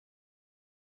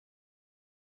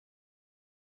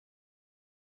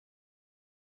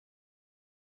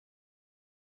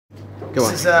Go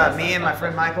on. This is me and my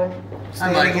friend Michael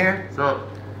standing here. So,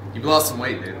 you've lost some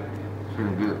weight, dude.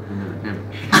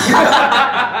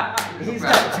 He's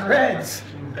got dreads.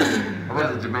 I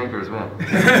went to Jamaica as well.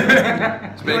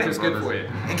 Jamaica's good for you.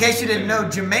 In case you didn't know,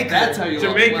 Jamaica. That's how you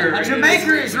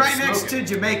Jamaica is right next to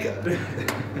Jamaica.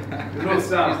 He's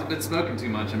been smoking too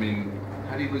much. I mean,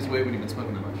 how do you lose weight when you've been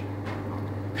smoking that much?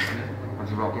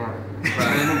 That's about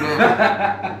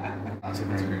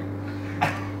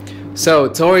So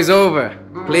tour is over.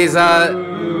 Please,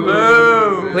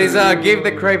 give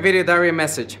the Crave Video Diary a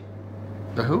message.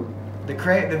 The who? The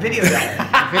video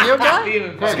guy. Video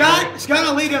guy? Scott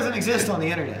Ali doesn't exist on the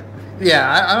internet.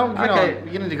 Yeah, I don't.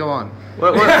 You need to go on.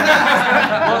 What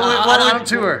on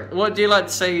tour. What do you like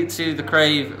to say to the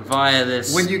Crave via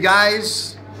this? When you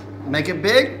guys make it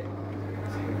big,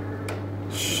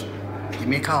 give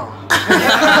me a call.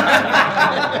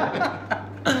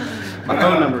 My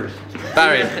phone numbers.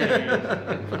 Barry.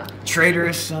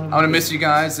 Traitorous son of a I'm gonna miss you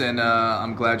guys, and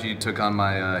I'm glad you took on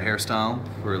my hairstyle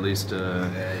for at least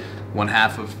one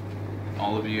half of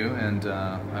all of you, and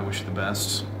I wish you the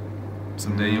best.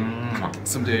 Someday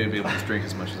you'll be able to drink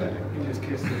as much as I do.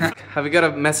 Have you got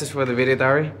a message for the Video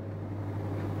Diary?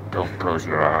 Don't close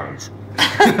your eyes.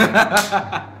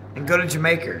 And go to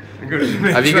Jamaica.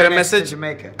 Have you got a message?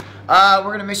 Jamaica.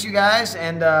 We're gonna miss you guys,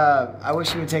 and I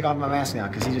wish you would take off my mask now,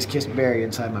 because he just kissed Barry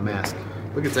inside my mask.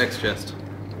 Look at Zach's chest.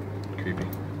 Creepy.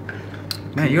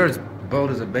 Man, you're as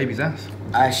bold as a baby's ass.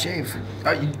 I shave.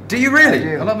 Do you really? I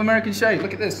do. I love American shave.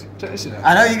 Look at this. Check this shit out.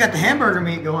 I know you got the hamburger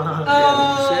meat going on.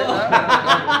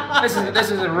 This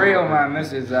is a real man.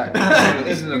 This is a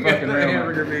fucking real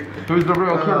hamburger meat. Who's the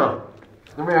real killer?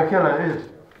 The real killer is.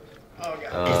 Oh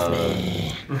God.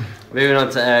 It's me. Moving on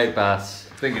to Eric Bass.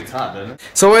 I think it's hot, doesn't it?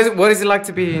 So what is it like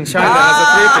to be in Shinedown as a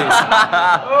three-piece?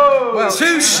 Well,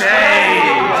 touche!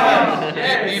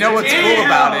 You know what's cool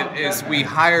about it is we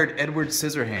hired Edward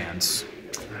Scissorhands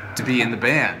to be in the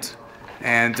band,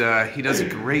 and he does a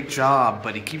great job,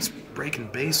 but he keeps breaking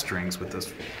bass strings with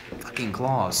those fucking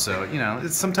claws. So you know,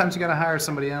 sometimes you gotta hire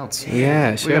somebody else.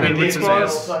 Yeah, sure. We got These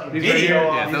claws? These right here?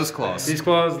 Yeah, those claws. These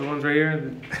claws, the ones right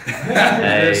here.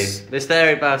 Hey, Mr.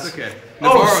 Eric Bass. Okay.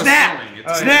 Oh, snap!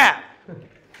 Snap!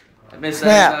 Mr.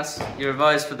 Eric Bass, your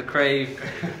advice for the Crave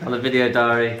on the Video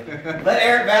Diary. Let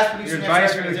Eric Bass produce Your your advice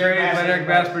next for the record. Crave, let Eric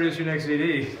Bass produce your next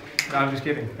CD. No, I'm just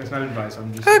kidding. That's not advice.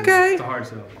 I'm just Okay. It's a hard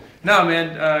sell. No,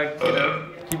 man. You know,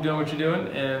 keep doing what you're doing,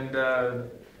 and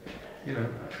you know,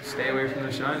 stay away from the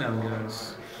Shinedown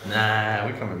guys. Nah,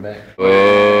 we're coming back.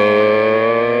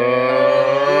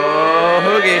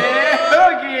 Hoogie.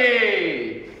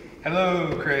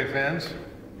 Hello, Crave fans.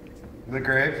 The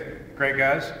Crave, great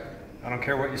guys. I don't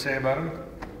care what you say about them.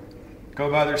 Go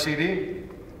buy their CD.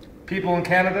 People in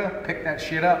Canada, pick that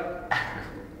shit up.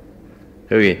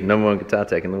 Hoogie, #1 guitar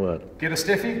tech in the world. Get a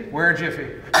stiffy, wear a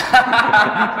jiffy.